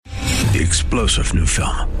the explosive new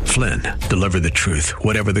film, Flynn, deliver the truth,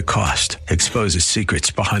 whatever the cost, exposes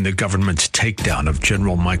secrets behind the government's takedown of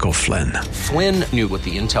General Michael Flynn. Flynn knew what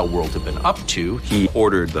the intel world had been up to. He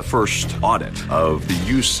ordered the first audit of the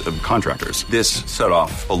use of contractors. This set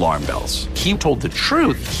off alarm bells. He told the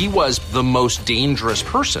truth. He was the most dangerous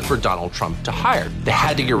person for Donald Trump to hire. They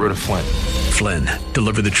had to get rid of Flynn. Flynn,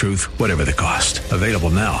 deliver the truth, whatever the cost. Available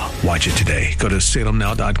now. Watch it today. Go to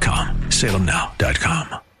salemnow.com.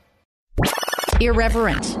 salemnow.com.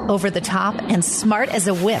 Irreverent, over the top, and smart as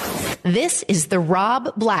a whip. This is The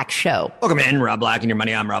Rob Black Show. Welcome in, Rob Black and Your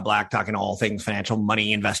Money. I'm Rob Black, talking all things financial,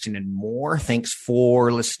 money, investing, and more. Thanks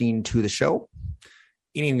for listening to the show.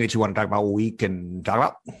 Anything that you want to talk about, we can talk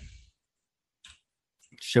about.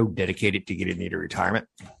 Show dedicated to getting you to retirement.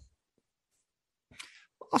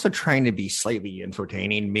 Also trying to be slightly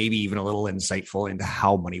entertaining, maybe even a little insightful into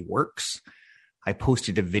how money works. I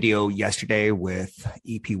posted a video yesterday with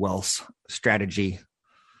EP Wealth's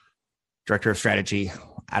director of strategy,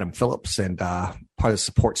 Adam Phillips, and part of the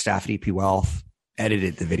support staff at EP Wealth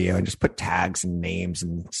edited the video and just put tags and names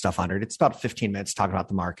and stuff under it. It's about 15 minutes talking about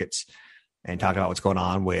the markets and talking about what's going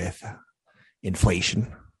on with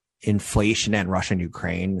inflation and Russia and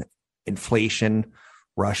Ukraine, inflation,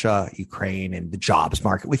 Russia, Ukraine, and the jobs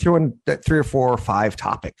market. We threw in 3 or 4 or 5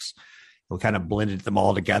 topics. We kind of blended them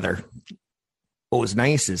all together. What was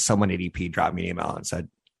nice is someone at EP dropped me an email and said,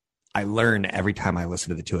 I learn every time I listen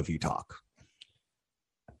to the two of you talk.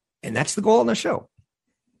 And that's the goal on the show.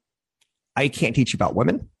 I can't teach you about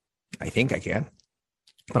women. I think I can,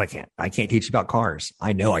 but I can't. I can't teach you about cars.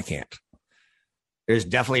 I know I can't. There's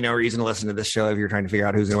definitely no reason to listen to this show if you're trying to figure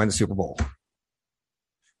out who's going to win the Super Bowl.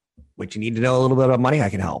 What you need to know a little bit about money, I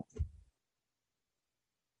can help.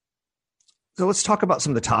 So let's talk about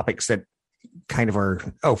some of the topics that kind of are,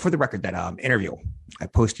 for the record, that interview. I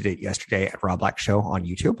posted it yesterday at Rob Black Show on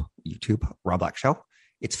YouTube, Rob Black Show.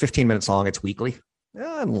 It's 15 minutes long. It's weekly,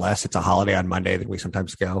 unless it's a holiday on Monday, then we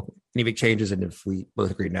sometimes go. Any big changes, and if we both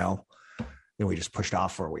agree no, then we just pushed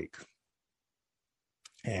off for a week.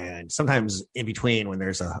 And sometimes in between, when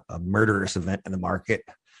there's a murderous event in the market,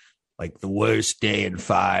 like the worst day in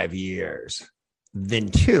 5 years, then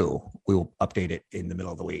too, we will update it in the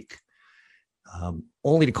middle of the week.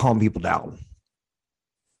 Only to calm people down.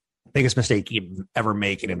 Biggest mistake you ever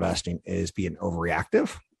make in investing is being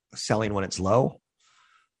overreactive, selling when it's low,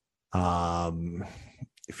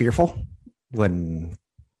 fearful when it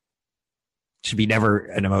should be never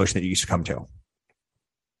an emotion that you succumb to.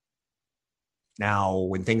 Now,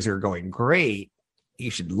 when things are going great,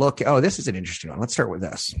 you should look, this is an interesting one. Let's start with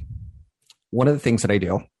this. One of the things that I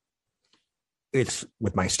do, it's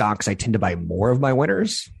with my stocks, I tend to buy more of my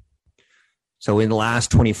winners. So in the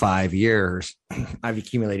last 25 years, I've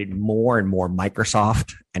accumulated more and more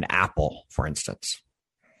Microsoft and Apple, for instance.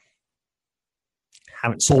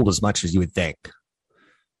 Haven't sold as much as you would think.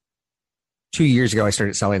 2 years ago, I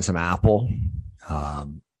started selling some Apple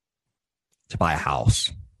to buy a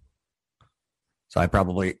house. So I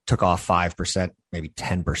probably took off 5%, maybe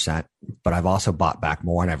 10%, but I've also bought back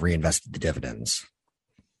more and I've reinvested the dividends.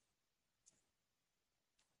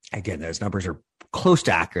 Again, those numbers are close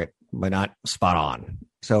to accurate, but not spot on.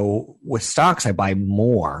 So with stocks, I buy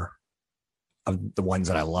more of the ones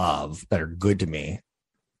that I love, that are good to me,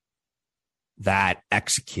 that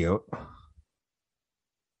execute.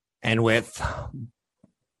 And with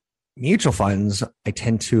mutual funds, I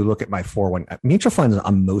tend to look at my 401k. Mutual funds,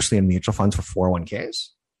 I'm mostly in mutual funds for 401ks.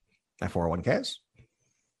 My 401ks.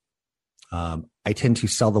 I tend to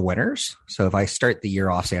sell the winners. So if I start the year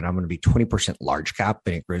off saying I'm going to be 20% large cap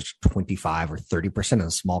and it grows to 25 or 30% and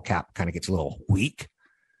the small cap kind of gets a little weak,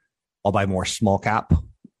 I'll buy more small cap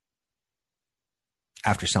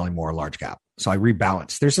after selling more large cap. So I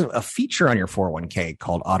rebalance. There's a feature on your 401k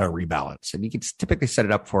called auto rebalance, and you can typically set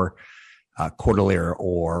it up for quarterly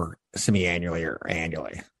or semi-annually or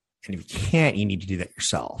annually. And if you can't, you need to do that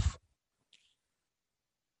yourself.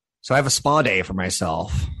 So I have a spa day for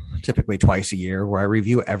myself, typically twice a year, where I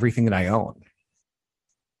review everything that I own.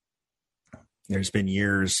 There's been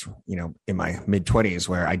years, in my mid-20s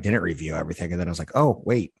where I didn't review everything. And then I was like, oh,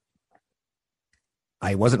 wait,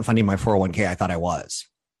 I wasn't funding my 401k. I thought I was.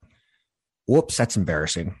 Whoops, that's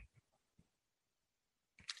embarrassing.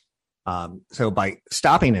 So by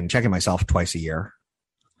stopping and checking myself twice a year,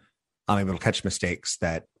 I'm able to catch mistakes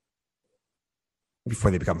that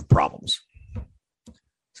before they become problems.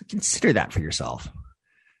 So consider that for yourself.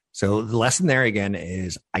 So the lesson there again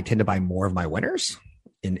is I tend to buy more of my winners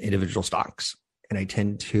in individual stocks, and I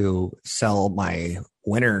tend to sell my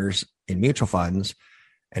winners in mutual funds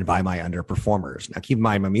and buy my underperformers. Now keep in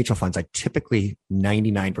mind, my mutual funds, I typically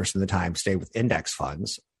 99% of the time stay with index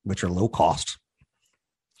funds. which are low cost.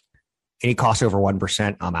 Any cost over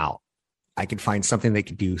 1%, I'm out. I could find something that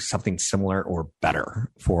could do something similar or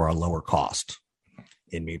better for a lower cost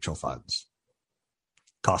in mutual funds.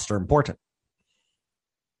 Costs are important.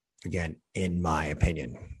 Again, in my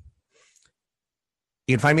opinion.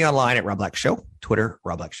 You can find me online at Rob Black Show, Twitter,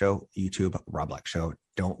 Rob Black Show, YouTube, Rob Black Show.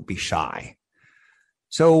 Don't be shy.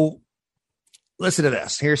 So listen to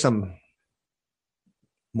this. Here's some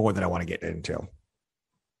more that I want to get into.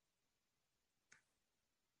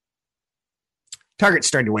 Target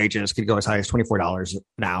starting wages could go as high as $24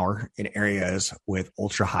 an hour in areas with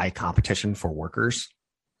ultra high competition for workers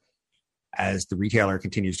as the retailer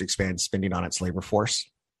continues to expand spending on its labor force.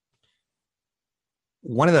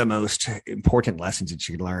 One of the most important lessons that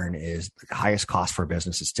you can learn is the highest cost for a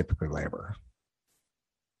business is typically labor.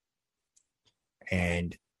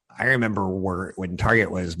 And I remember when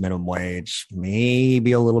Target was minimum wage,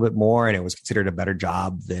 maybe a little bit more, and it was considered a better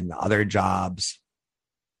job than other jobs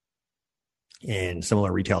in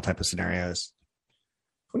similar retail type of scenarios.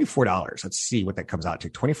 $24. Let's see what that comes out to.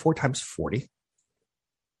 24 times 40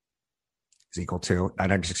 is equal to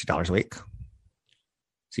 $960 a week.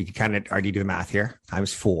 So you can kind of already do the math here.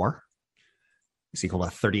 Times 4 is equal to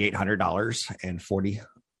 $3,800 and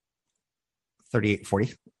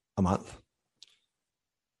 $38.40 a month.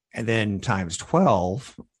 And then times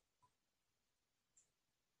 12,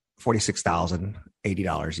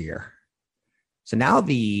 $46,080 a year. So now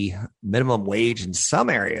the minimum wage in some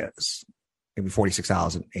areas maybe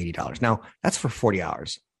 $46,080. Now that's for 40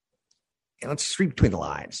 hours. And let's just read between the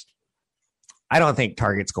lines. I don't think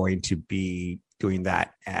Target's going to be doing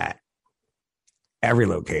that at every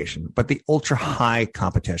location, but the ultra high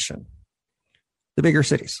competition, the bigger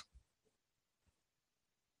cities,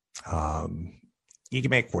 you can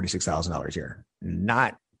make $46,000 a year,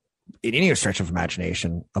 not in any stretch of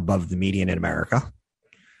imagination above the median in America,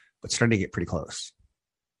 but starting to get pretty close.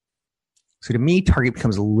 So to me, Target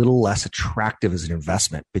becomes a little less attractive as an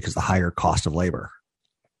investment because of the higher cost of labor.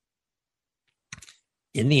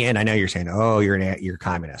 In the end, I know you're saying, oh, you're a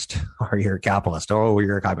communist or you're a capitalist. Oh,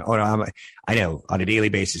 you're a communist. Oh, no, I know on a daily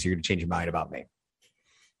basis, you're going to change your mind about me.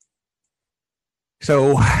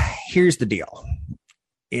 So here's the deal.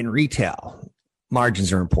 In retail,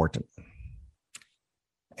 margins are important.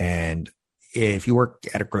 And if you work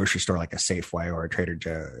at a grocery store like a Safeway or a Trader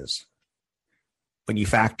Joe's, when you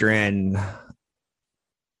factor in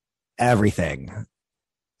everything,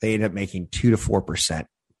 they end up making 2 to 4%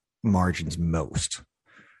 margins most.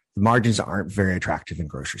 The margins aren't very attractive in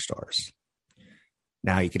grocery stores.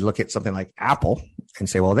 Now, you could look at something like Apple and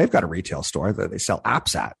say, well, they've got a retail store that they sell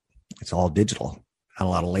apps at. It's all digital, not a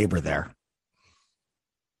lot of labor there.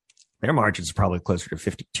 Their margins are probably closer to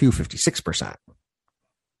 52, 56%.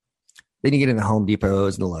 Then you get into Home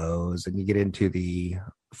Depots and the Lowe's, and you get into the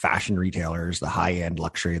fashion retailers, the high-end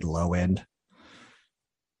luxury, the low-end.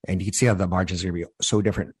 And you can see how the margins are going to be so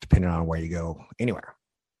different depending on where you go anywhere.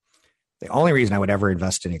 The only reason I would ever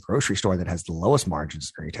invest in a grocery store that has the lowest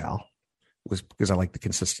margins in retail was because I like the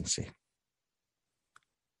consistency.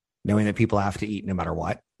 Knowing that people have to eat no matter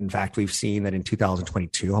what. In fact, we've seen that in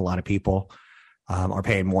 2022, a lot of people are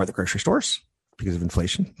paying more at the grocery stores because of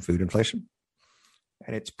inflation, food inflation.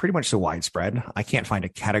 And it's pretty much so widespread. I can't find a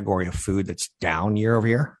category of food that's down year over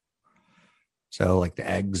year. So like the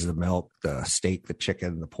eggs, the milk, the steak, the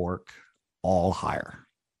chicken, the pork, all higher.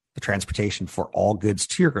 The transportation for all goods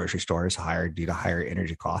to your grocery store is higher due to higher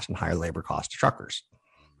energy costs and higher labor costs to truckers.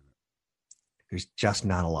 There's just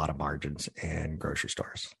not a lot of margins in grocery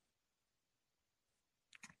stores.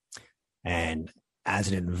 And as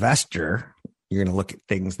an investor, you're going to look at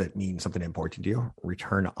things that mean something important to you.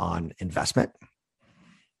 Return on investment,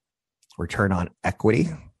 return on equity.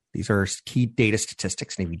 These are key data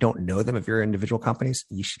statistics. And if you don't know them, if you're individual companies,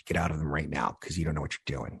 you should get out of them right now because you don't know what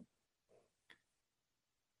you're doing.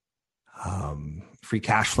 Free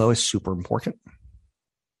cash flow is super important.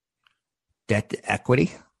 Debt to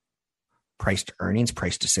equity, price to earnings,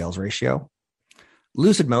 price to sales ratio.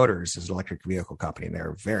 Lucid Motors is an electric vehicle company, and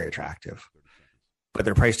they're very attractive, but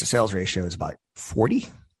their price to sales ratio is about 40.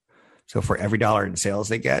 So for every dollar in sales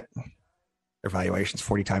they get, their valuation is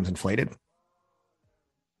 40 times inflated.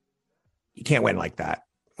 You can't win like that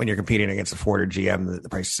when you're competing against a Ford or GM. The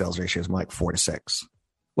price to sales ratio is more like 4 to 6.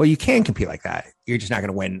 Well, you can compete like that. You're just not going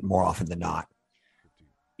to win more often than not.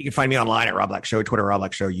 You can find me online at Rob Black Show, Twitter, Rob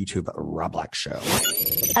Black Show, YouTube, Rob Black Show.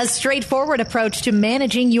 A straightforward approach to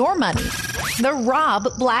managing your money. The Rob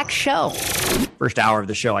Black Show. First hour of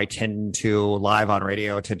the show, I tend to live on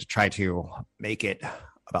radio, tend to try to make it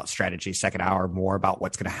about strategy. Second hour, more about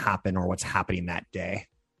what's going to happen or what's happening that day.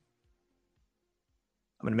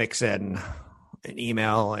 I'm going to mix in an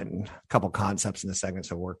email and a couple concepts in the segment,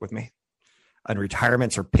 so work with me.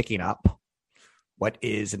 Unretirements are picking up. What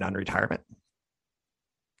is an unretirement?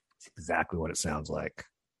 It's exactly what it sounds like.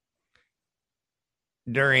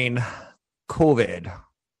 During COVID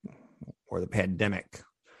or the pandemic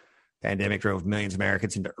drove millions of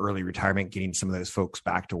Americans into early retirement. Getting some of those folks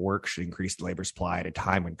back to work should increase the labor supply at a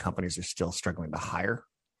time when companies are still struggling to hire.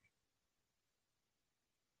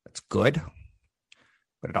 That's good.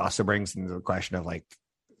 But it also brings into the question of like,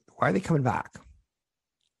 why are they coming back?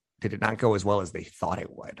 Did it not go as well as they thought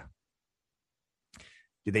it would?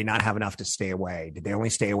 Did they not have enough to stay away? Did they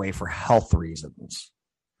only stay away for health reasons?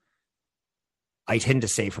 I tend to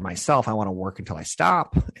say for myself, I want to work until I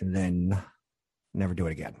stop and then never do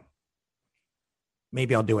it again.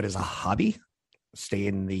 Maybe I'll do it as a hobby, stay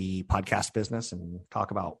in the podcast business and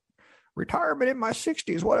talk about retirement in my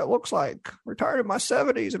 60s, what it looks like, retired in my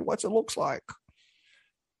 70s and what it looks like.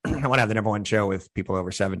 I want to have the number one show with people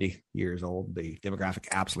over 70 years old, the demographic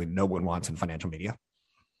absolutely no one wants in financial media.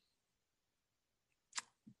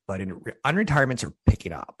 But unretirements are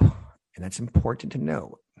picking up, and that's important to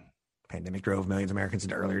note. Pandemic drove millions of Americans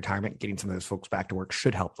into early retirement. Getting some of those folks back to work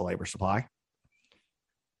should help the labor supply.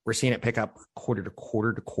 We're seeing it pick up quarter to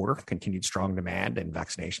quarter, continued strong demand, and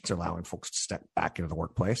vaccinations are allowing folks to step back into the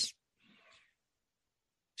workplace.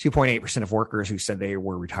 2.8% of workers who said they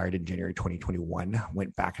were retired in January 2021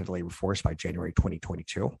 went back into the labor force by January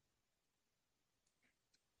 2022.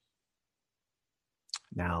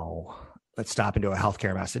 Now, let's stop into a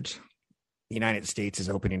healthcare message. The United States is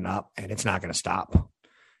opening up, and it's not going to stop.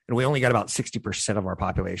 And we only got about 60% of our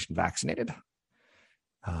population vaccinated.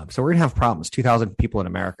 So we're going to have problems. 2,000 people in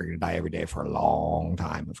America are going to die every day for a long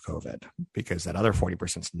time of COVID because that other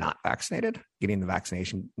 40% is not vaccinated. Getting the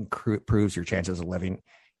vaccination improves your chances of living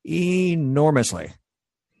enormously.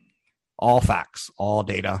 All facts, all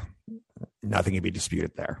data, nothing can be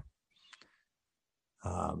disputed there.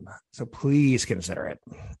 So please consider it.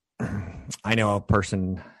 I know a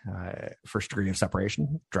person, first degree of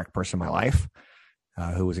separation, direct person in my life,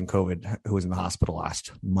 who was in COVID, who was in the hospital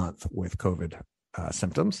last month with COVID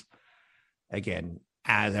symptoms. Again,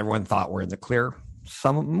 as everyone thought we're in the clear,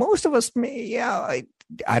 most of us may, I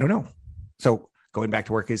don't know. So going back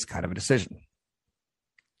to work is kind of a decision.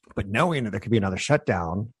 But knowing that there could be another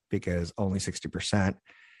shutdown because only 60%,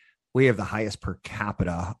 we have the highest per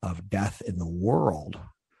capita of death in the world.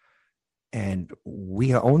 And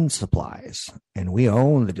we own supplies and we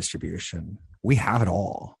own the distribution. We have it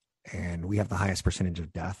all. And we have the highest percentage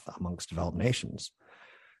of death amongst developed nations.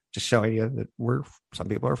 Just showing you that some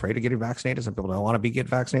people are afraid of getting vaccinated. Some people don't want to get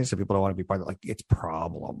vaccinated. Some people don't want to be part of it. It's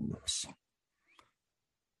problems.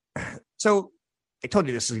 So I told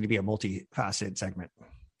you this is going to be a multifaceted segment.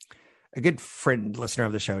 A good friend, listener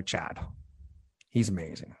of the show, Chad. He's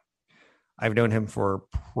amazing. I've known him for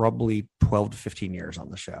probably 12 to 15 years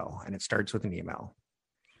on the show, and it starts with an email.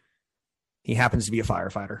 He happens to be a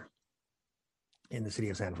firefighter in the city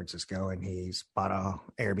of San Francisco, and he's bought a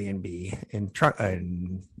Airbnb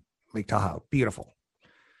in Lake Tahoe. Beautiful.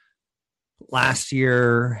 Last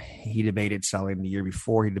year, he debated selling. The year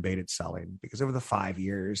before, he debated selling because over the 5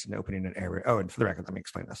 years and opening an Airbnb. Oh, and for the record, let me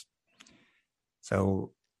explain this.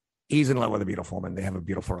 So he's in love with a beautiful woman. They have a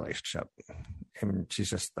beautiful relationship. And she's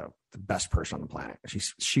just the best person on the planet.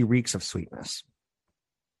 She reeks of sweetness.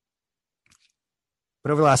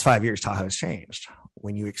 But over the last 5 years, Tahoe's changed.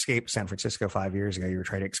 When you escaped San Francisco 5 years ago, you were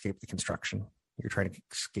trying to escape the construction. You're trying to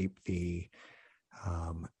escape the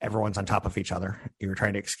everyone's on top of each other. You were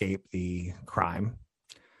trying to escape the crime.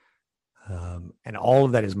 And all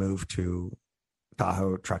of that has moved to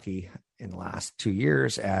Tahoe, Truckee in the last 2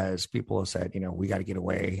 years as people have said, we got to get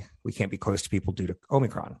away. We can't be close to people due to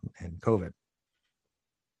Omicron and COVID.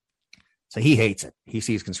 So he hates it. He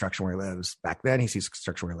sees construction where he lives. Back then, he sees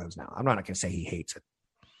construction where he lives now. I'm not going to say he hates it.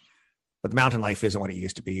 But the mountain life isn't what it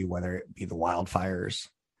used to be, whether it be the wildfires.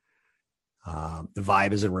 The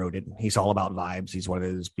vibe is eroded. He's all about vibes. He's one of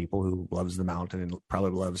those people who loves the mountain and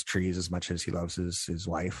probably loves trees as much as he loves his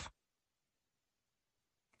wife.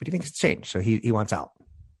 But he thinks it's changed. So he wants out.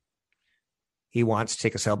 He wants to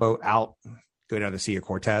take a sailboat out, go down to the Sea of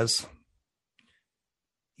Cortez.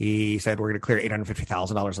 He said, we're going to clear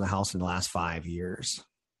 $850,000 in the house in the last 5 years.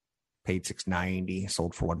 Paid $690,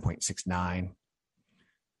 sold for $1.69.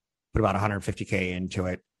 Put about $150K into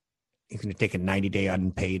it. He's going to take a 90-day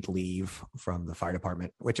unpaid leave from the fire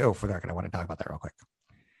department, which, for the record, I want to talk about that real quick.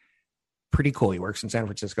 Pretty cool. He works in San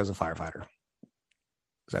Francisco as a firefighter.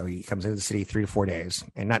 So he comes into the city 3 to 4 days,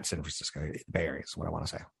 and not San Francisco, the Bay Area is what I want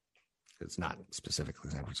to say. It's not specifically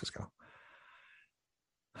San Francisco.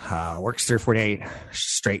 Works 3 or 4 days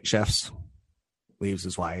straight shifts. leaves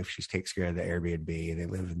his wife. She takes care of the Airbnb. They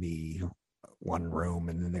live in the one room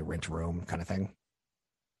and then they rent a room kind of thing.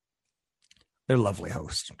 They're lovely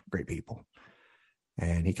hosts, great people.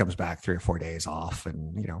 And he comes back 3 or 4 days off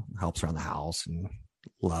and, helps around the house and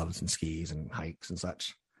loves and skis and hikes and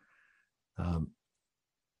such.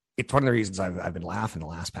 It's one of the reasons I've been laughing the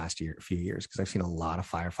last few years, because I've seen a lot of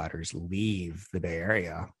firefighters leave the Bay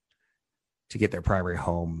Area to get their primary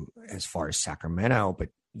home as far as Sacramento, but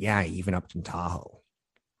yeah, even up in Tahoe.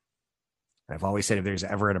 And I've always said, if there's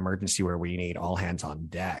ever an emergency where we need all hands on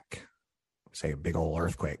deck, say a big old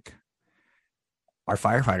earthquake, our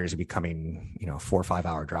firefighters are becoming, 4 or 5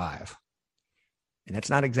 hour drive. And that's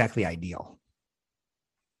not exactly ideal.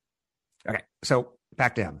 Okay, so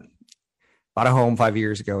back to him. Bought a home 5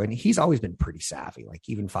 years ago, and he's always been pretty savvy. Like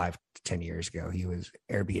even 5 to 10 years ago, he was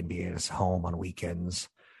Airbnb in his home on weekends.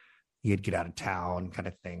 He'd get out of town kind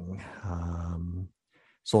of thing.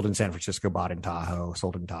 Sold in San Francisco, bought in Tahoe,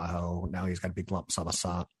 sold in Tahoe. Now he's got a big lump sum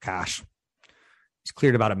of cash. He's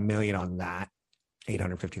cleared about $1 million on that,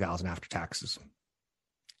 $850,000 after taxes.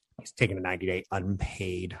 He's taken a 90-day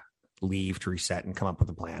unpaid leave to reset and come up with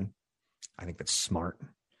a plan. I think that's smart.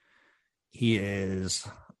 He's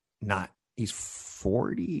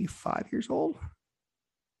 45 years old,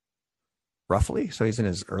 roughly. So he's in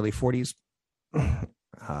his early 40s to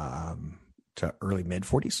early mid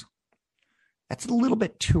 40s. That's a little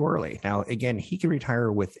bit too early. Now, again, he can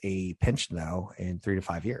retire with a pension, though, in 3 to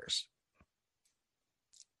 5 years.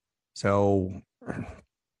 So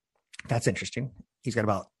that's interesting. He's got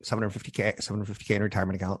about $750K in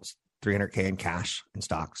retirement accounts, $300K in cash and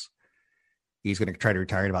stocks. He's going to try to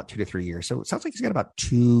retire in about 2 to 3 years. So it sounds like he's got about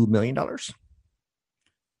 $2 million.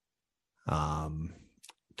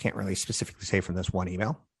 Can't really specifically say from this one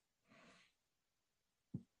email.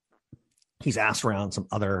 He's asked around some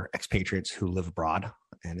other expatriates who live abroad,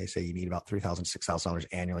 and they say you need about $3,000, $6,000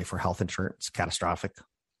 annually for health insurance, catastrophic.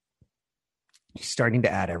 He's starting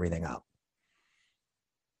to add everything up.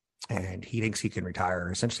 And he thinks he can retire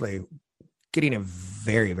essentially getting a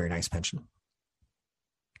very, very nice pension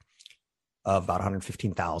of about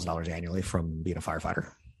 $115,000 annually from being a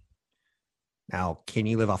firefighter. Now, can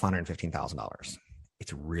you live off $115,000?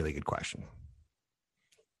 It's a really good question.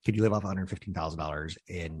 Could you live off $115,000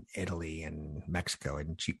 in Italy and Mexico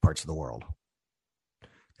and cheap parts of the world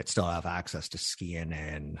that still have access to skiing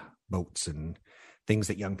and boats and things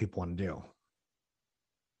that young people want to do?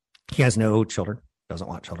 He has no children, doesn't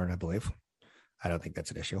want children, I believe. I don't think that's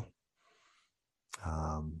an issue.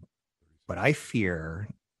 But I fear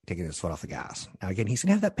taking his foot off the gas. Now, again, he's going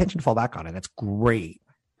to have that pension to fall back on, and that's great.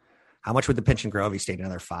 How much would the pension grow if he stayed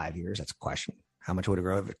another 5 years? That's a question. How much would it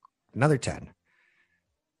grow if another 10?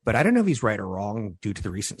 But I don't know if he's right or wrong due to the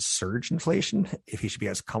recent surge inflation, if he should be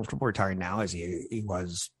as comfortable retiring now as he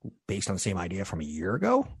was based on the same idea from a year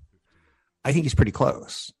ago. I think he's pretty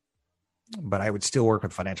close. But I would still work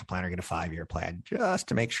with a financial planner, get a 5-year plan just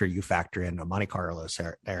to make sure you factor in a Monte Carlo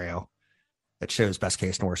scenario that shows best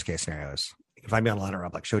case and worst case scenarios. You can find me online at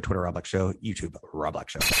Rob Black Show, Twitter, Rob Black Show, YouTube, Rob Black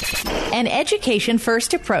Show. An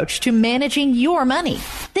education-first approach to managing your money.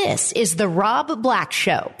 This is the Rob Black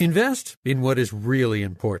Show. Invest in what is really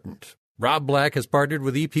important. Rob Black has partnered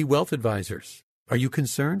with EP Wealth Advisors. Are you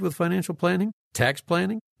concerned with financial planning, tax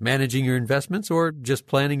planning, managing your investments, or just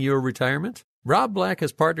planning your retirement? Rob Black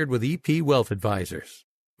has partnered with EP Wealth Advisors.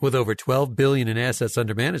 With over $12 billion in assets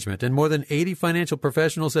under management and more than 80 financial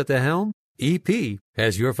professionals at the helm, EP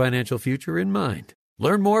has your financial future in mind.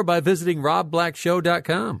 Learn more by visiting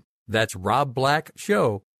robblackshow.com. That's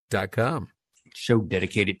robblackshow.com. Show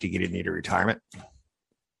dedicated to getting you to retirement.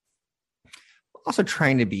 Also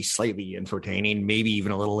trying to be slightly entertaining, maybe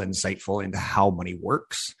even a little insightful into how money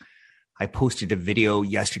works. I posted a video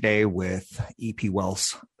yesterday with EP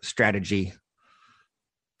Wealth's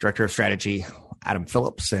Director of Strategy, Adam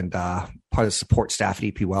Phillips, and part of the support staff at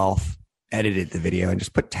EP Wealth edited the video and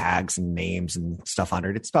just put tags and names and stuff under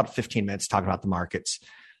it. It's about 15 minutes talking about the markets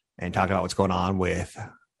and talking about what's going on with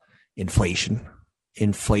inflation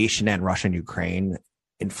and Russia and Ukraine,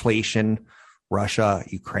 inflation, Russia,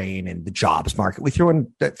 Ukraine, and the jobs market. We threw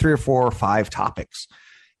in 3 or 4 or 5 topics.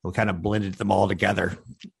 We kind of blended them all together.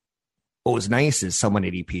 What was nice is someone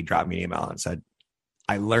at EP dropped me an email and said,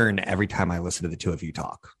 I learn every time I listen to the two of you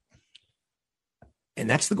talk. And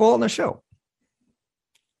that's the goal on the show.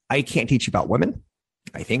 I can't teach you about women.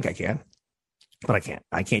 I think I can, but I can't.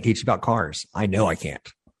 I can't teach you about cars. I know I can't.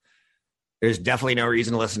 There's definitely no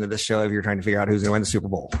reason to listen to this show if you're trying to figure out who's going to win the Super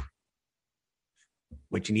Bowl.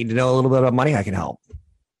 But you need to know a little bit about money. I can help.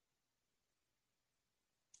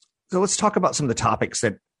 So let's talk about some of the topics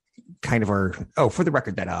that kind of for the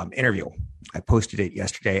record, that interview, I posted it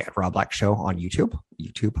yesterday at Rob Black Show on YouTube,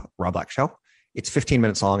 Rob Black Show. It's 15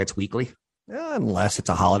 minutes long. It's weekly, unless it's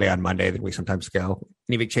a holiday on Monday, then we sometimes go.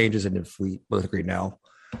 Any big changes, and if we both agree no,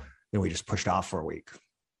 then we just pushed off for a week.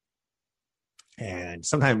 And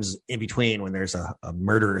sometimes in between, when there's a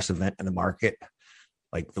murderous event in the market,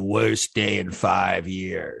 like the worst day in 5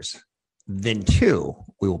 years, then too,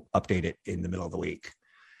 we will update it in the middle of the week,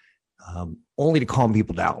 only to calm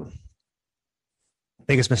people down.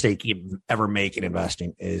 Biggest mistake you ever make in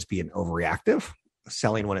investing is being overreactive,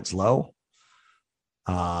 selling when it's low,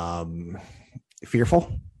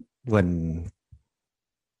 fearful when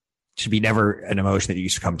it should be never an emotion that you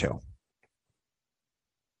used to come to.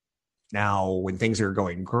 Now, when things are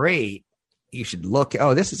going great, you should look,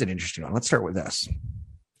 this is an interesting one. Let's start with this.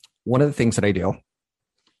 One of the things that I do,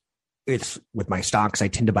 it's with my stocks, I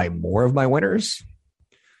tend to buy more of my winners.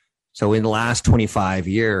 So in the last 25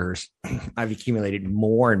 years, I've accumulated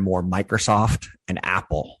more and more Microsoft and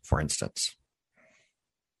Apple, for instance.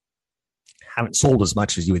 Haven't sold as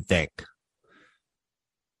much as you would think.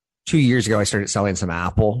 2 years ago, I started selling some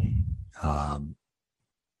Apple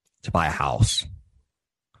to buy a house.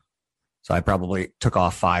 So I probably took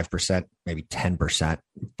off 5%, maybe 10%,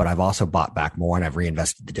 but I've also bought back more and I've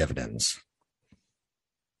reinvested the dividends.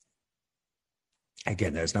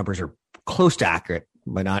 Again, those numbers are close to accurate,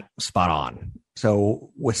 but not spot on.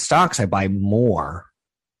 So with stocks, I buy more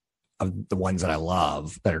of the ones that I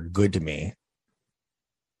love, that are good to me,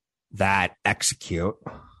 that execute.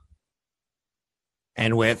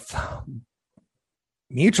 And with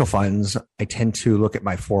mutual funds, I tend to look at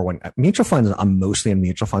my 401 mutual funds. I'm mostly in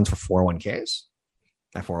mutual funds for 401ks,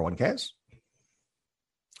 my 401ks.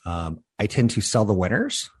 I tend to sell the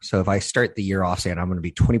winners. So if I start the year off saying I'm going to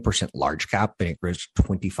be 20% large cap, and it grows to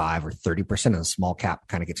 25 or 30%, and the small cap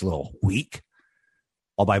kind of gets a little weak,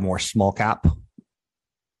 I'll buy more small cap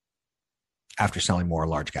after selling more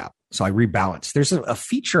large cap. So I rebalance. There's a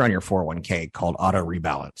feature on your 401k called auto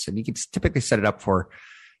rebalance, and you can typically set it up for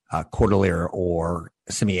quarterly or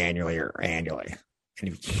semi-annually or annually. And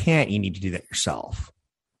if you can't, you need to do that yourself.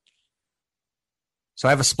 So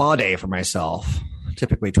I have a spa day for myself,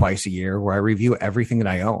 typically twice a year, where I review everything that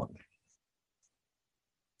I own.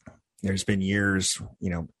 There's been years,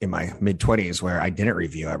 in my mid-20s where I didn't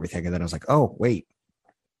review everything. And then I was like, oh, wait,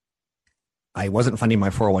 I wasn't funding my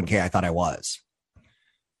 401k. I thought I was.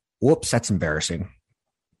 Whoops, that's embarrassing.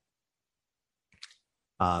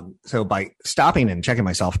 So by stopping and checking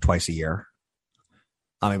myself twice a year,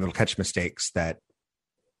 I'm able to catch mistakes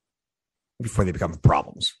before they become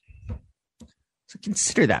problems. So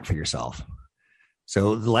consider that for yourself.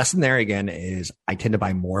 So the lesson there again is I tend to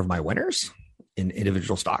buy more of my winners in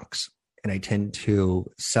individual stocks, and I tend to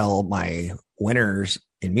sell my winners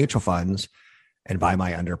in mutual funds and buy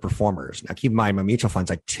my underperformers. Now, keep in mind, my mutual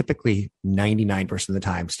funds, I typically 99% of the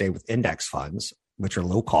time stay with index funds, which are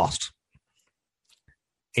low cost.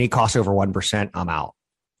 Any cost over 1%, I'm out.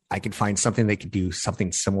 I can find something that could do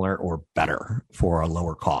something similar or better for a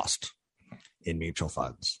lower cost in mutual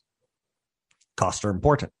funds. Costs are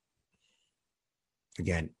important.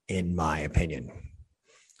 Again, in my opinion.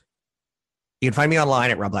 You can find me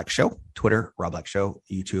online at Rob Black Show, Twitter, Rob Black Show,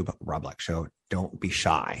 YouTube, Rob Black Show. Don't be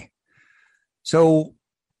shy. So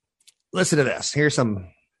listen to this. Here's some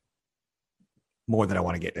more that I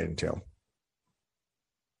want to get into.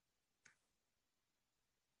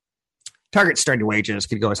 Target starting wages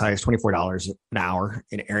could go as high as $24 an hour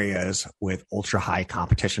in areas with ultra high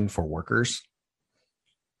competition for workers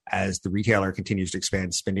as the retailer continues to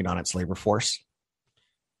expand spending on its labor force.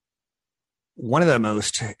 One of the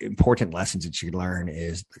most important lessons that you can learn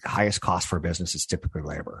is the highest cost for a business is typically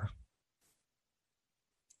labor.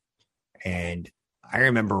 And I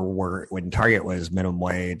remember when Target was minimum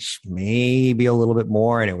wage, maybe a little bit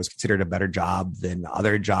more, and it was considered a better job than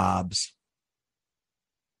other jobs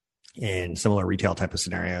in similar retail type of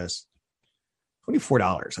scenarios.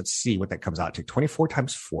 $24. Let's see what that comes out to. 24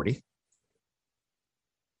 times 40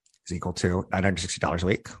 is equal to $960 a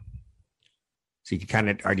week. So you can kind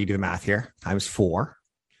of already do the math here. Times 4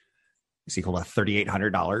 is equal to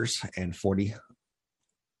 $3,800 and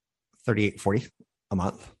 $38.40 a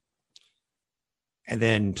month. And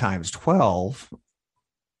then times 12,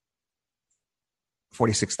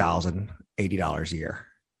 $46,080 a year.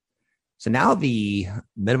 So now the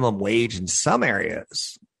minimum wage in some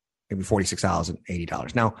areas, maybe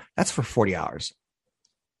 $46,080. Now that's for 40 hours.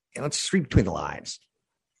 And let's just read between the lines.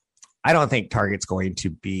 I don't think Target's going to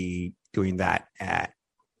be doing that at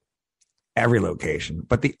every location,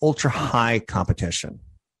 but the ultra high competition,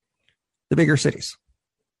 the bigger cities.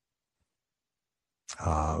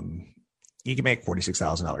 you can make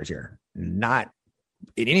 $46,000 a year. Not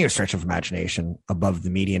in any stretch of imagination above the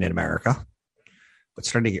median in America, but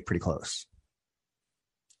starting to get pretty close.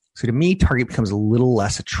 So to me, Target becomes a little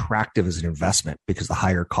less attractive as an investment because of the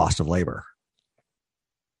higher cost of labor.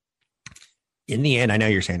 In the end, I know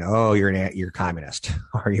you're saying, oh, you're a communist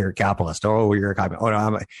or you're a capitalist. Oh, you're a communist. Oh,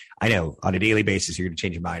 no, I know on a daily basis, you're going to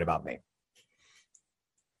change your mind about me.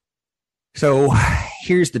 So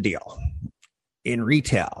here's the deal. In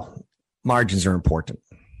retail, margins are important.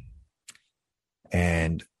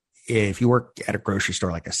 And if you work at a grocery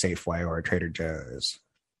store like a Safeway or a Trader Joe's,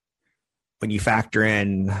 when you factor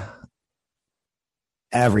in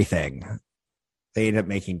everything, they end up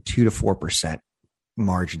making 2 to 4%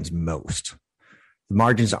 margins most. The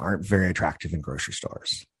margins aren't very attractive in grocery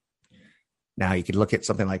stores. Now, you could look at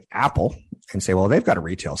something like Apple and say, well, they've got a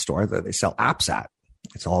retail store that they sell apps at.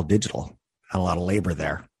 It's all digital, not a lot of labor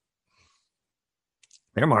there.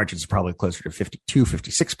 Their margins are probably closer to 52,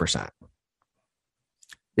 56%.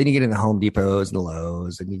 Then you get into Home Depots and the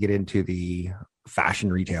Lowe's, and you get into the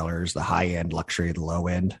fashion retailers, the high-end luxury, the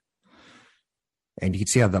low-end. And you can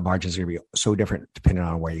see how the margins are going to be so different depending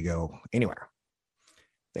on where you go anywhere.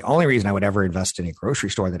 The only reason I would ever invest in a grocery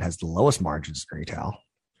store that has the lowest margins in retail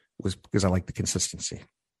was because I like the consistency.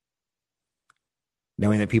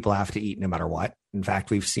 Knowing that people have to eat no matter what. In fact,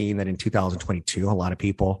 we've seen that in 2022, a lot of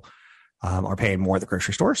people are paying more at the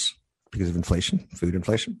grocery stores because of inflation, food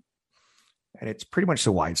inflation. And it's pretty much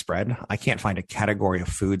so widespread. I can't find a category of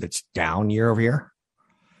food that's down year over year.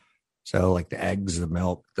 So like the eggs, the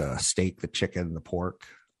milk, the steak, the chicken, the pork,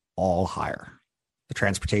 all higher. The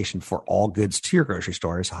transportation for all goods to your grocery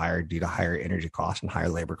store is higher due to higher energy costs and higher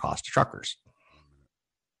labor costs to truckers.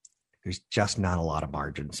 There's just not a lot of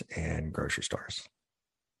margins in grocery stores.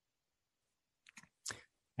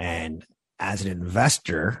 And as an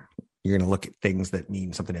investor, you're going to look at things that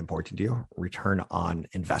mean something important to you. Return on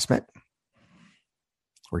investment,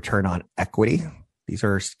 return on equity. These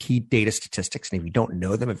are key data statistics. And if you don't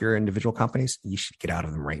know them, if you're individual companies, you should get out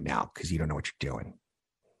of them right now because you don't know what you're doing.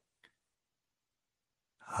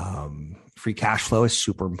 Free cash flow is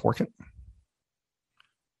super important.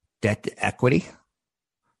 Debt to equity,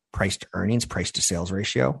 price to earnings, price to sales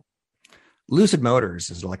ratio. Lucid Motors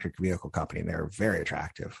is an electric vehicle company, and they're very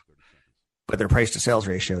attractive. But their price to sales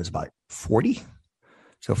ratio is about 40.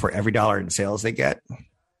 So for every dollar in sales they get,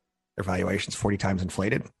 their valuation is 40 times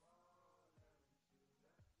inflated.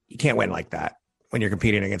 You can't win like that. When you're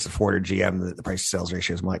competing against a Ford or GM, the price to sales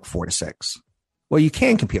ratio is more like 4 to 6. Well, you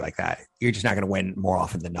can compete like that. You're just not going to win more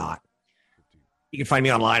often than not. You can find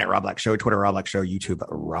me online at Rob Black Show, Twitter, Rob Black Show, YouTube,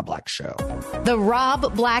 Rob Black Show. The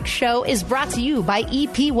Rob Black Show is brought to you by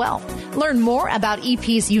EP Wealth. Learn more about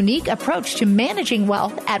EP's unique approach to managing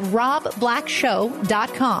wealth at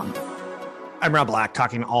robblackshow.com. I'm Rob Black,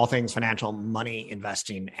 talking all things financial, money,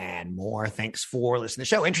 investing, and more. Thanks for listening to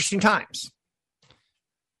the show. Interesting times.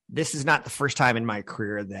 This is not the first time in my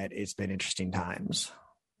career that it's been interesting times.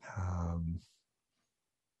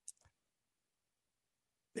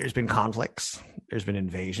 There's been conflicts, there's been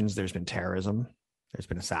invasions, there's been terrorism, there's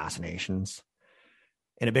been assassinations.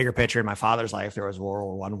 In a bigger picture, in my father's life, there was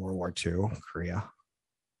World War I, World War II, Korea.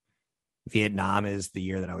 Vietnam is the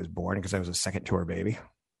year that I was born because I was a second tour baby.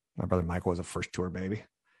 My brother Michael was a first tour baby,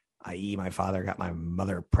 i.e. my father got my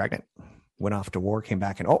mother pregnant, went off to war, came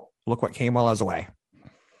back, and oh, look what came while I was away.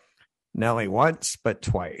 Not only once, but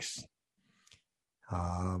twice.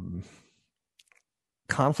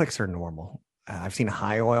 Conflicts are normal. I've seen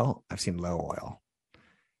high oil. I've seen low oil.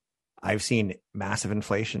 I've seen massive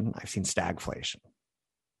inflation. I've seen stagflation.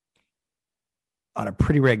 On a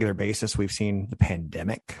pretty regular basis, we've seen the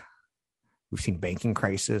pandemic. We've seen banking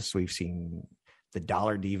crisis. We've seen the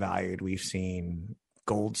dollar devalued. We've seen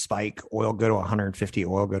gold spike, oil go to 150,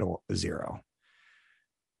 oil go to 0.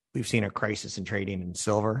 We've seen a crisis in trading in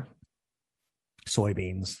silver,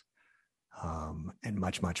 soybeans, and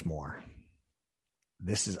much, much more.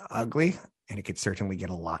 This is ugly. And it could certainly get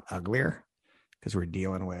a lot uglier because we're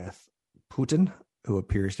dealing with Putin, who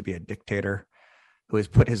appears to be a dictator, who has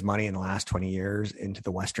put his money in the last 20 years into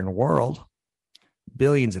the Western world,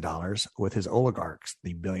 billions of dollars, with his oligarchs,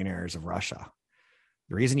 the billionaires of Russia.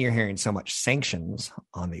 The reason you're hearing so much sanctions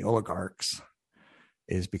on the oligarchs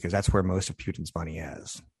is because that's where most of Putin's money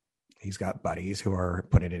is. He's got buddies who are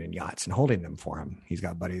putting it in yachts and holding them for him. He's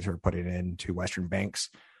got buddies who are putting it into Western banks,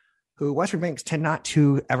 who Western banks tend not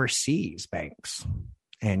to ever seize banks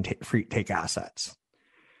and take assets.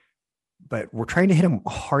 But we're trying to hit them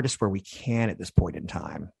hardest where we can at this point in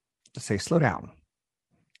time to say, slow down.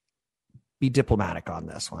 Be diplomatic on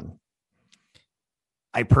this one.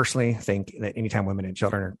 I personally think that anytime women and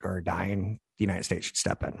children are dying, the United States should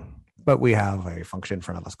step in. But we have a function in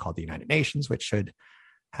front of us called the United Nations, which should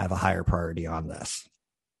have a higher priority on this.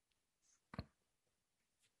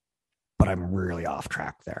 But I'm really off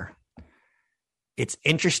track there. It's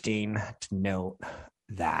interesting to note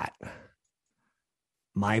that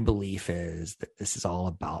my belief is that this is all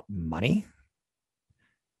about money.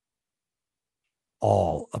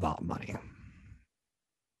 All about money.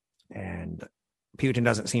 And Putin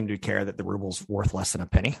doesn't seem to care that the ruble's worth less than a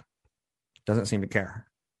penny. Doesn't seem to care.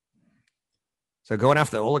 So going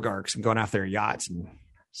after the oligarchs and going after their yachts and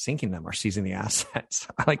sinking them or seizing the assets,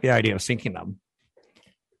 I like the idea of sinking them.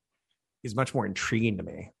 Is much more intriguing to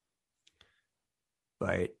me.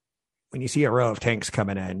 But when you see a row of tanks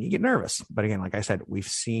coming in, you get nervous. But again, like I said, we've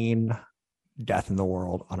seen death in the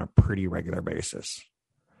world on a pretty regular basis.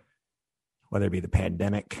 Whether it be the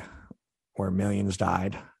pandemic, where millions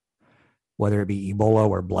died, whether it be Ebola,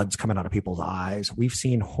 where blood's coming out of people's eyes, we've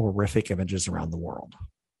seen horrific images around the world.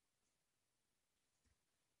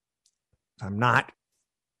 I'm not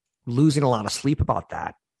losing a lot of sleep about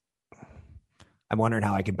that. I'm wondering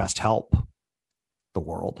how I can best help the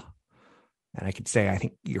world. And I could say, I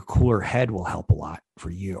think your cooler head will help a lot for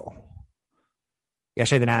you.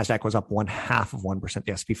 Yesterday, the NASDAQ was up 0.5%.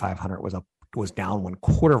 The S&P 500 was down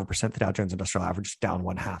 0.25%. The Dow Jones Industrial Average down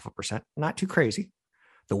 0.5%. Not too crazy.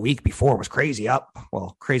 The week before was crazy up.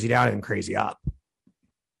 Well, crazy down and crazy up.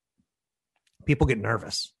 People get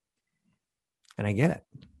nervous. And I get it.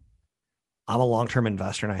 I'm a long-term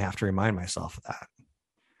investor and I have to remind myself of that.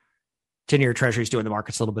 10-year Treasury is doing the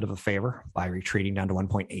markets a little bit of a favor by retreating down to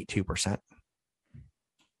 1.82%.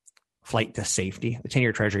 Flight to safety. The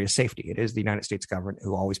 10-year Treasury is safety. It is the United States government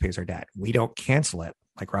who always pays our debt. We don't cancel it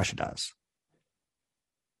like Russia does.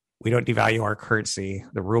 We don't devalue our currency,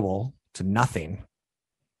 the ruble, to nothing.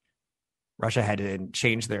 Russia had to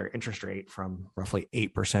change their interest rate from roughly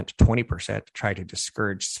 8% to 20% to try to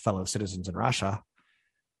discourage fellow citizens in Russia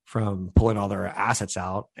from pulling all their assets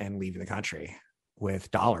out and leaving the country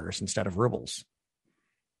with dollars instead of rubles.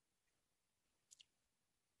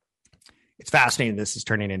 It's fascinating. This is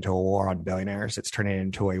turning into a war on billionaires. It's turning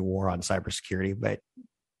into a war on cybersecurity, but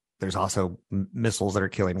there's also missiles that are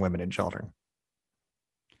killing women and children.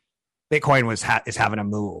 Bitcoin is having a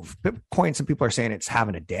move. Bitcoin, some people are saying it's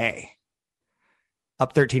having a day.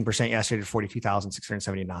 Up 13% yesterday to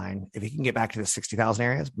 42,679. If you can get back to the 60,000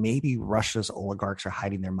 areas, maybe Russia's oligarchs are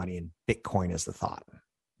hiding their money in Bitcoin is the thought.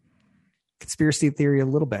 Conspiracy theory a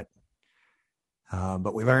little bit.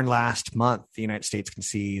 But we learned last month the United States can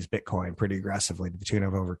seize Bitcoin pretty aggressively to the tune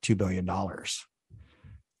of over $2 billion.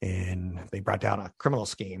 And they brought down a criminal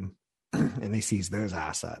scheme and they seized those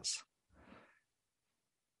assets.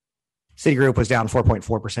 Citigroup was down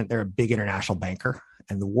 4.4%. They're a big international banker.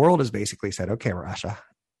 And the world has basically said, okay, Russia,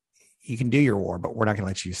 you can do your war, but we're not going to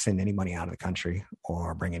let you send any money out of the country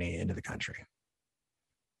or bring any into the country.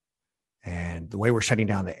 And the way we're shutting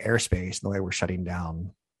down the airspace, and the way we're shutting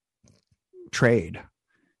down trade,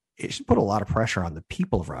 it should put a lot of pressure on the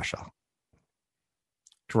people of Russia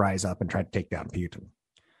to rise up and try to take down Putin.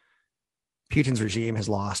 Putin's regime has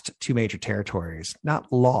lost two major territories,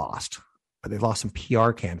 not lost, but they've lost some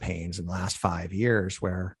PR campaigns in the last 5 years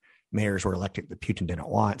where mayors were elected that Putin didn't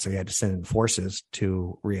want. So he had to send in forces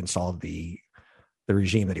to reinstall the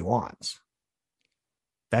regime that he wants.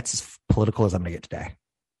 That's as political as I'm going to get today.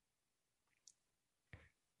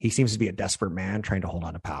 He seems to be a desperate man trying to hold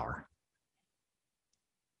on to power.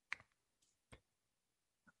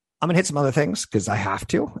 I'm going to hit some other things because I have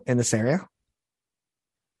to in this area.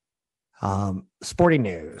 Sporting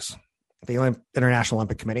news. The International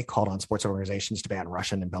Olympic Committee called on sports organizations to ban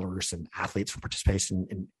Russian and Belarusian athletes from participation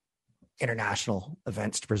in international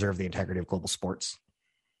events to preserve the integrity of global sports.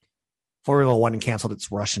 Formula One canceled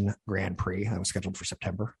its Russian Grand Prix that was scheduled for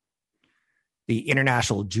September. The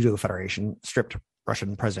International Judo Federation stripped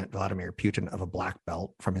Russian President Vladimir Putin of a black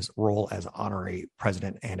belt from his role as honorary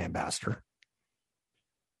president and ambassador,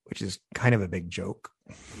 which is kind of a big joke.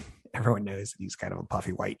 Everyone knows that he's kind of a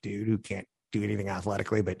puffy white dude who can't do anything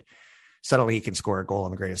athletically, but suddenly he can score a goal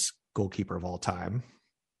on the greatest goalkeeper of all time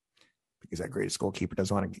because that greatest goalkeeper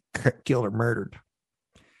doesn't want to get killed or murdered.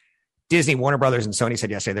 Disney, Warner Brothers, and Sony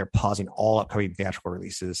said yesterday they're pausing all upcoming theatrical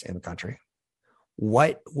releases in the country.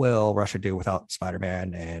 What will Russia do without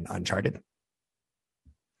Spider-Man and Uncharted?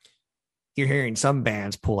 You're hearing some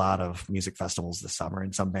bands pull out of music festivals this summer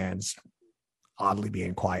and some bands oddly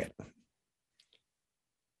being quiet.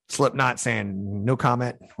 Slipknot saying no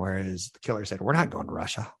comment, whereas The Killer said, we're not going to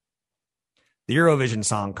Russia. The Eurovision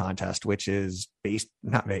Song Contest, which is a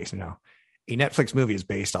Netflix movie is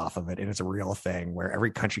based off of it, and it's a real thing where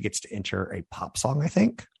every country gets to enter a pop song, I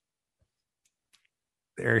think.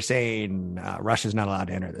 They're saying Russia's not allowed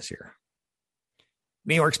to enter this year.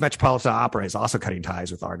 New York's Metropolitan Opera is also cutting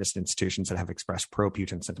ties with artists and institutions that have expressed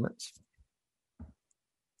pro-Putin sentiments.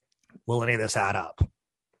 Will any of this add up?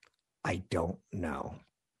 I don't know.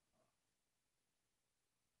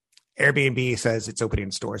 Airbnb says it's opening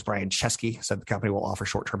in stores. Brian Chesky said the company will offer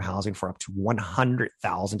short-term housing for up to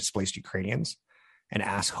 100,000 displaced Ukrainians and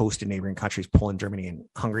ask host and neighboring countries, Poland, Germany, and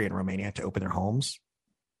Hungary and Romania, to open their homes.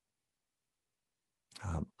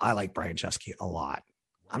 I like Brian Chesky a lot.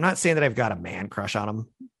 I'm not saying that I've got a man crush on him,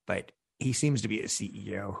 but he seems to be a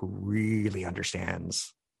CEO who really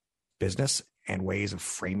understands business and ways of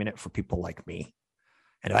framing it for people like me.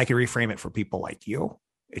 And if I can reframe it for people like you,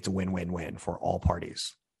 it's a win-win-win for all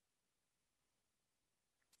parties.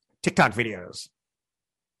 TikTok videos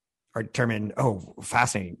are determined. Oh,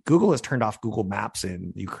 fascinating. Google has turned off Google Maps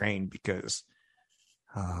in Ukraine because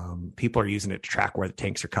people are using it to track where the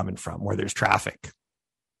tanks are coming from, where there's traffic.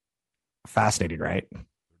 Fascinating, right?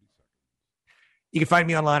 You can find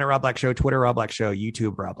me online at Rob Black Show, Twitter, Rob Black Show,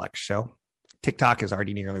 YouTube, Rob Black Show. TikTok is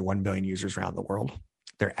already nearly 1 billion users around the world.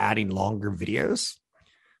 They're adding longer videos,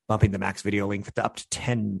 bumping the max video length to up to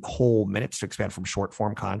 10 whole minutes to expand from short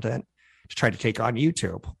form content to try to take on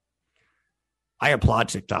YouTube. I applaud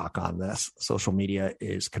TikTok on this. Social media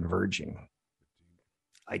is converging.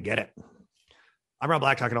 I get it. I'm Rob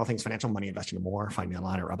Black, talking all things financial, money, investing, and more. Find me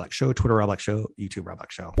online at Rob Black Show, Twitter, Rob Black Show, YouTube, Rob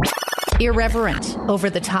Black Show. Irreverent, over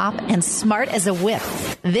the top, and smart as a whip.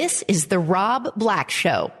 This is the Rob Black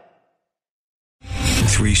Show.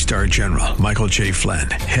 3-star General Michael J.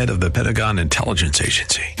 Flynn, head of the Pentagon Intelligence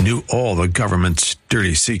Agency, knew all the government's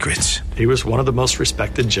dirty secrets. He was one of the most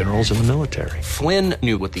respected generals in the military. Flynn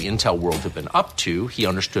knew what the intel world had been up to. He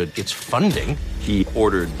understood its funding. He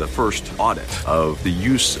ordered the first audit of the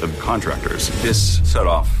use of contractors. This set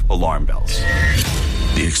off alarm bells.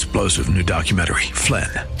 The explosive new documentary, Flynn,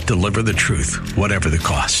 Deliver the Truth, Whatever the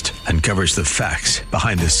Cost, uncovers the facts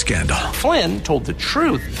behind this scandal. Flynn told the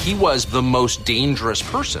truth. He was the most dangerous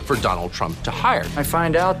person for Donald Trump to hire. I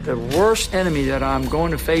find out the worst enemy that I'm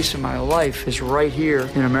going to face in my life is right here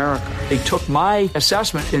in America. They took my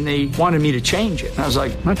assessment and they wanted me to change it. And I was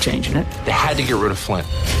like, I'm not changing it. They had to get rid of Flynn.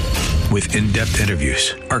 With in-depth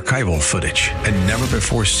interviews, archival footage, and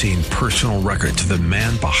never-before-seen personal records of the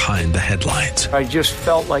man behind the headlines. I just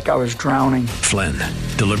felt like I was drowning. Flynn,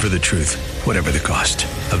 Deliver the Truth, Whatever the Cost.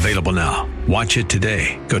 Available now. Watch it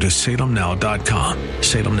today. Go to salemnow.com.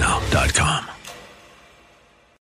 salemnow.com.